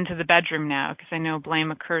blame into the bedroom now, because I know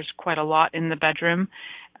blame occurs quite a lot in the bedroom,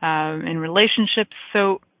 in relationships.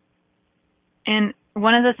 And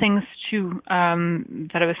one of the things, too,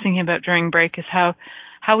 that I was thinking about during break is how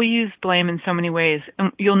we use blame in so many ways.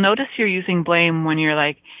 And you'll notice you're using blame when you're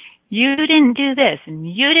like, you didn't do this, and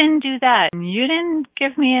you didn't do that, and you didn't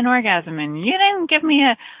give me an orgasm, and you didn't give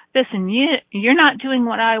me this, and you're not doing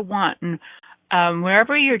what I want. And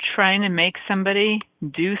wherever you're trying to make somebody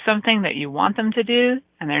do something that you want them to do,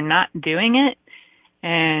 and they're not doing it,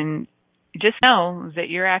 and just know that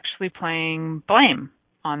you're actually playing blame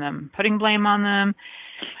on them, putting blame on them.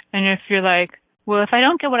 And if you're like, well, if I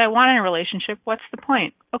don't get what I want in a relationship, what's the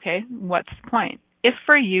point? Okay, what's the point? If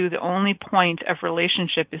for you the only point of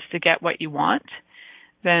relationship is to get what you want,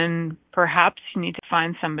 then perhaps you need to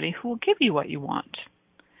find somebody who will give you what you want.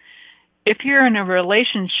 If you're in a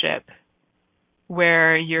relationship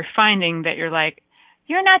where you're finding that you're like,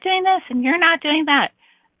 you're not doing this and you're not doing that,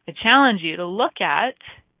 I challenge you to look at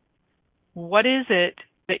what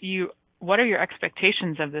are your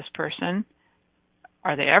expectations of this person?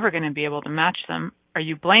 Are they ever going to be able to match them? Are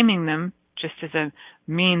you blaming them just as a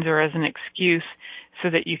means or as an excuse so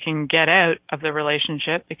that you can get out of the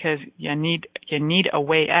relationship because you need a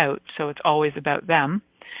way out, so it's always about them?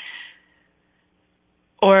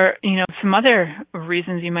 Or, some other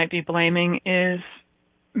reasons you might be blaming is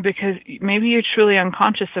because maybe you're truly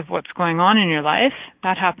unconscious of what's going on in your life.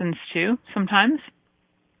 That happens too sometimes.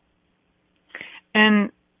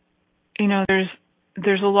 And,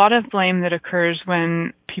 there's a lot of blame that occurs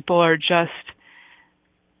when people are just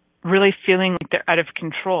really feeling like they're out of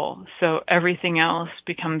control. So everything else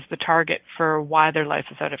becomes the target for why their life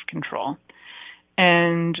is out of control.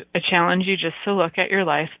 And I challenge you just to look at your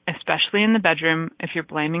life, especially in the bedroom, if you're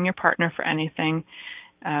blaming your partner for anything,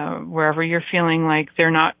 wherever you're feeling like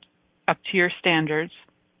they're not up to your standards.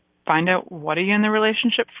 Find out, what are you in the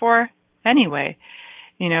relationship for anyway?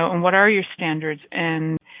 And what are your standards?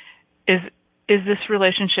 And is this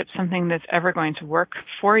relationship something that's ever going to work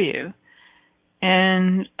for you?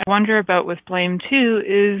 And I wonder about with blame too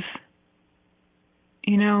is,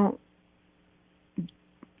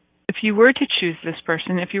 if you were to choose this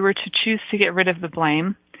person, if you were to choose to get rid of the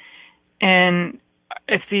blame, and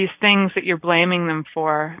if these things that you're blaming them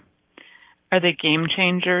for, are they game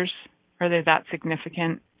changers? Are they that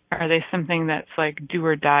significant? Are they something that's like do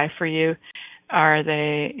or die for you? Are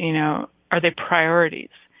they priorities?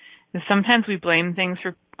 And sometimes we blame things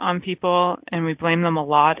on people, and we blame them a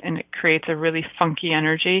lot, and it creates a really funky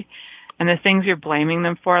energy. And the things you're blaming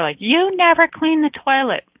them for, like, you never clean the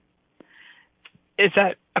toilet. Is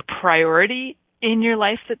that a priority in your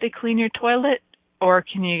life that they clean your toilet? Or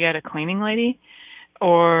can you get a cleaning lady?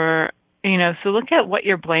 Or, so look at what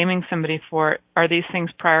you're blaming somebody for. Are these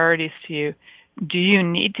things priorities to you? Do you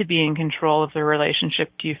need to be in control of the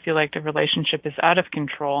relationship? Do you feel like the relationship is out of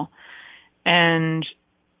control? And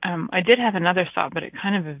I did have another thought, but it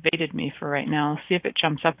kind of evaded me for right now. I'll see if it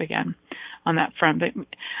jumps up again on that front. But I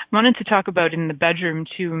wanted to talk about in the bedroom,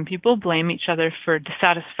 too, when people blame each other for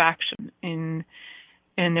dissatisfaction in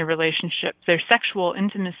their relationship, their sexual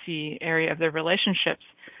intimacy area of their relationships,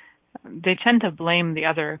 they tend to blame the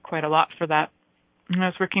other quite a lot for that. And I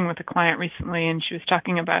was working with a client recently, and she was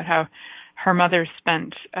talking about how her mother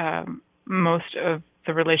spent most of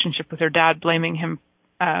the relationship with her dad blaming him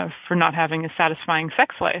for not having a satisfying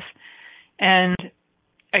sex life. And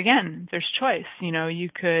again, there's choice. You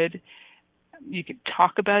could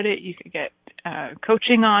talk about it. You could get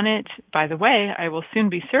coaching on it. By the way, I will soon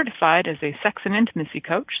be certified as a sex and intimacy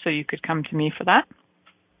coach, so you could come to me for that.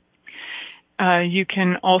 You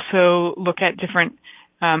can also look at different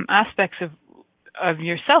aspects of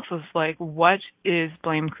yourself, of like, what is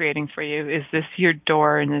blame creating for you? Is this your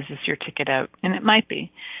door, and is this your ticket out? And it might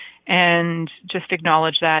be. And just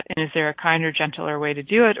acknowledge that. And is there a kinder, gentler way to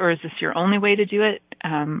do it, or is this your only way to do it?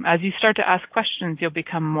 As you start to ask questions, you'll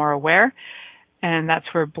become more aware, and that's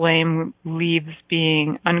where blame leaves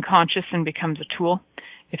being unconscious and becomes a tool.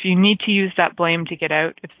 If you need to use that blame to get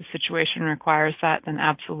out, if the situation requires that, then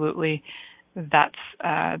absolutely, that's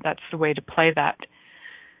the way to play that.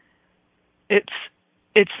 It's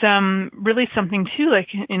really something too, like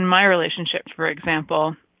in my relationship, for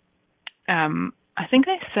example. I think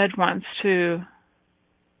I said once to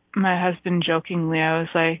my husband jokingly, I was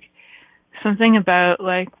like, something about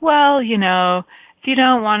like, well, if you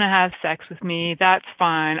don't want to have sex with me, that's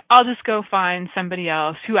fine. I'll just go find somebody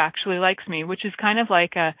else who actually likes me, which is kind of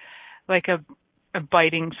like a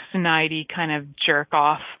biting, snidey kind of jerk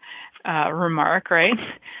off remark, right?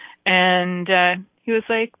 And he was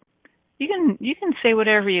like, you can say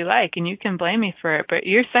whatever you like, and you can blame me for it, but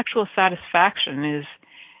your sexual satisfaction is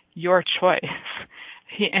your choice.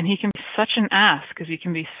 He can be such an ass because he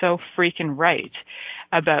can be so freaking right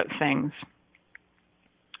about things.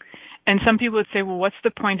 And some people would say, well, what's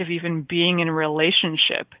the point of even being in a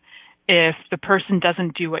relationship if the person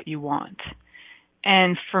doesn't do what you want?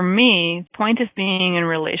 And for me, the point of being in a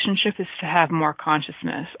relationship is to have more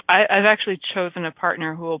consciousness. I've actually chosen a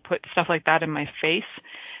partner who will put stuff like that in my face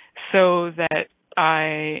so that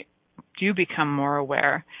I do become more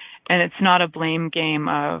aware. And it's not a blame game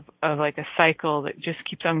of like a cycle that just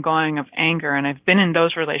keeps on going of anger. And I've been in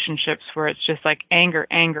those relationships where it's just like anger,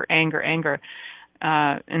 anger, anger, anger.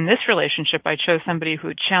 In this relationship, I chose somebody who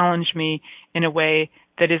would challenge me in a way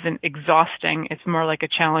that isn't exhausting. It's more like a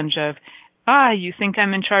challenge of, you think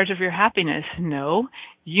I'm in charge of your happiness. No,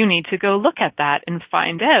 you need to go look at that and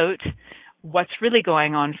find out what's really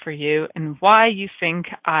going on for you and why you think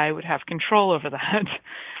I would have control over that.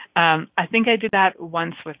 I think I did that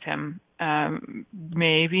once with him,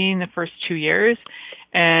 maybe in the first 2 years.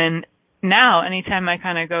 And now anytime I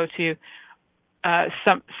kind of go to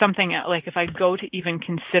something, like if I go to even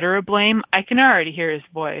consider a blame, I can already hear his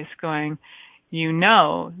voice going,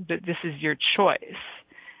 that this is your choice.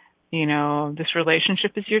 This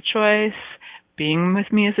relationship is your choice. Being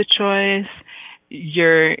with me is a choice.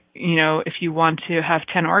 If you want to have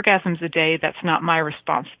 10 orgasms a day, that's not my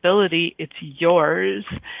responsibility. It's yours.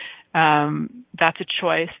 That's a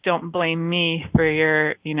choice. Don't blame me for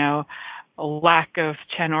your, lack of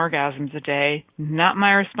 10 orgasms a day. Not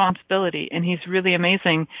my responsibility. And he's really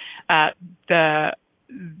amazing at the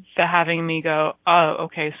having me go, oh,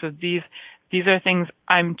 okay, so these These are things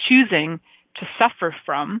I'm choosing to suffer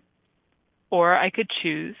from, or I could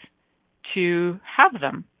choose to have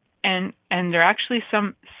them. And they're actually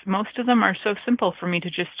most of them are so simple for me to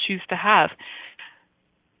just choose to have.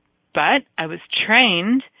 But I was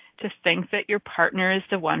trained to think that your partner is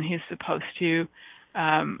the one who's supposed to,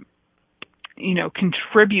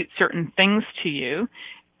 contribute certain things to you.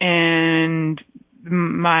 And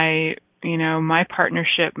my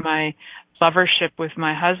partnership, my lovership with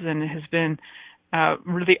my husband has been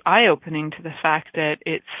really eye-opening to the fact that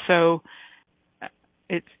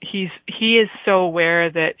he is so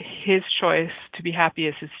aware that his choice to be happy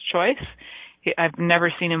is his choice. I've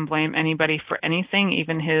never seen him blame anybody for anything,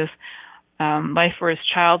 even his life or his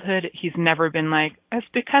childhood. He's never been like, it's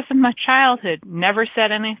because of my childhood. Never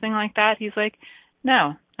said anything like that. He's like,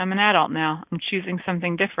 no, I'm an adult now. I'm choosing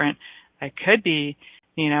something different. I could be,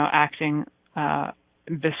 acting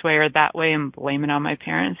this way or that way and blame it on my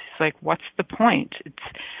parents. He's like, what's the point?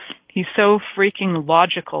 He's so freaking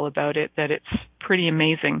logical about it that it's pretty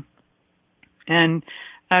amazing. And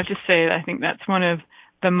I have to say, I think that's one of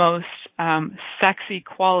the most sexy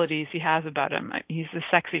qualities he has about him. He's a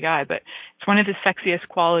sexy guy, but it's one of his sexiest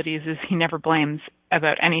qualities is he never blames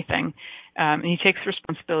about anything. And he takes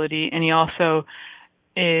responsibility, and he also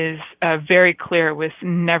is very clear with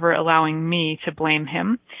never allowing me to blame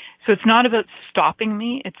him. So it's not about stopping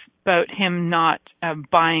me. It's about him not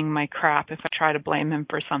buying my crap if I try to blame him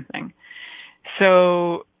for something.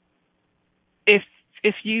 So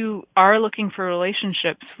if you are looking for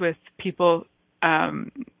relationships with people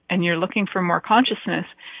and you're looking for more consciousness,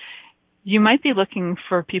 you might be looking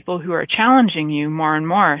for people who are challenging you more and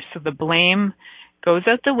more. So the blame goes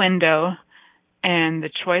out the window and the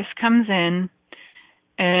choice comes in.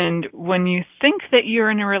 And when you think that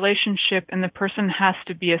you're in a relationship and the person has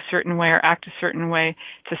to be a certain way or act a certain way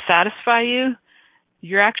to satisfy you,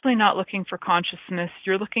 you're actually not looking for consciousness.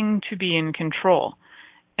 You're looking to be in control.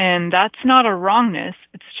 And that's not a wrongness.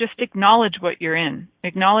 It's just acknowledge what you're in.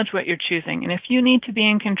 Acknowledge what you're choosing. And if you need to be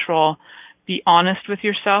in control, be honest with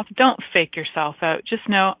yourself. Don't fake yourself out. Just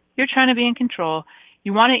know you're trying to be in control.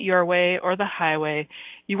 You want it your way or the highway.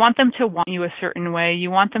 You want them to want you a certain way. You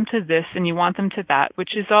want them to this and you want them to that,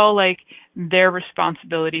 which is all like their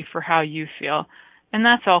responsibility for how you feel. And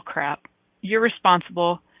that's all crap. You're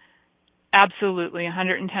responsible, absolutely,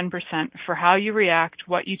 110% for how you react,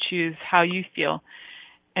 what you choose, how you feel.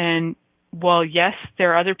 And while, yes,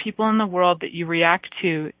 there are other people in the world that you react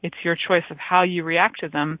to, it's your choice of how you react to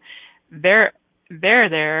them. They're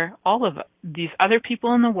there. All of these other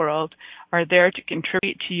people in the world are there to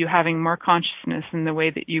contribute to you having more consciousness in the way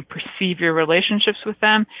that you perceive your relationships with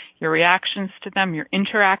them, your reactions to them, your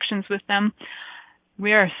interactions with them.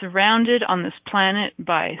 We are surrounded on this planet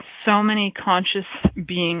by so many conscious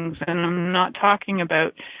beings, and I'm not talking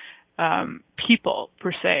about people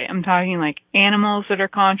per se. I'm talking like animals that are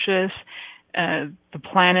conscious, the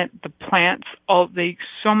planet, the plants,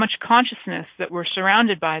 so much consciousness that we're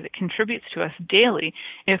surrounded by that contributes to us daily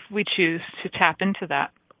if we choose to tap into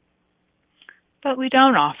that. But we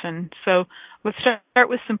don't often. So let's start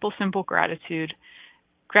with simple gratitude.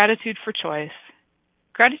 Gratitude for choice.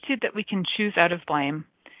 Gratitude that we can choose out of blame.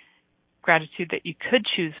 Gratitude that you could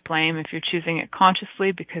choose blame if you're choosing it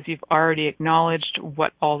consciously because you've already acknowledged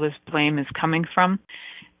what all this blame is coming from.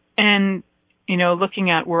 And, looking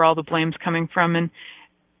at where all the blame's coming from and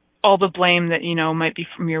all the blame that, might be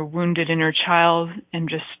from your wounded inner child, and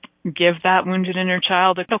just give that wounded inner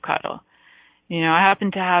child a cuddle. I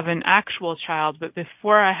happen to have an actual child, but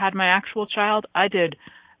before I had my actual child, I did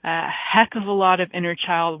a heck of a lot of inner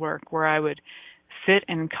child work where I would sit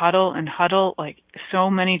and cuddle and huddle like so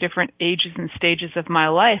many different ages and stages of my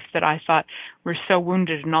life that I thought were so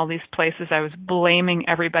wounded in all these places. I was blaming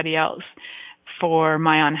everybody else for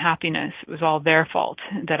my unhappiness. It was all their fault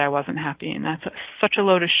that I wasn't happy, and that's such a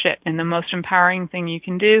load of shit. And the most empowering thing you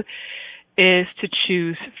can do is to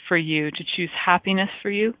choose for you, to choose happiness for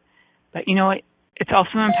you. But you know what? It's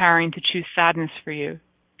also empowering to choose sadness for you,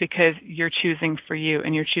 because you're choosing for you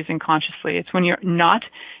and you're choosing consciously. It's when you're not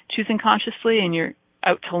choosing consciously and you're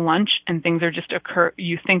out to lunch and things are just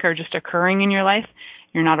you think are just occurring in your life,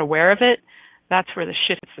 you're not aware of it, that's where the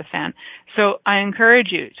shit hits the fan. So I encourage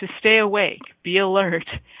you to stay awake, be alert,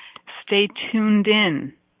 stay tuned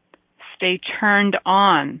in, stay turned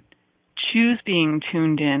on, choose being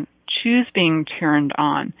tuned in, choose being turned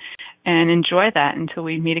on, and enjoy that until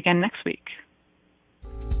we meet again next week.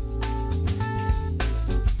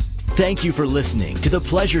 Thank you for listening to The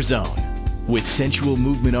Pleasure Zone with sensual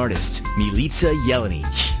movement artist Milica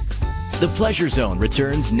Jelenic. The Pleasure Zone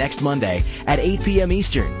returns next Monday at 8 p.m.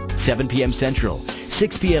 Eastern. 7 p.m. Central,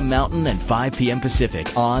 6 p.m. Mountain, and 5 p.m.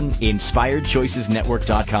 Pacific on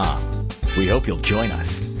InspiredChoicesNetwork.com. We hope you'll join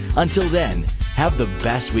us. Until then, have the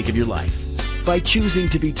best week of your life by choosing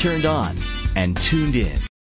to be turned on and tuned in.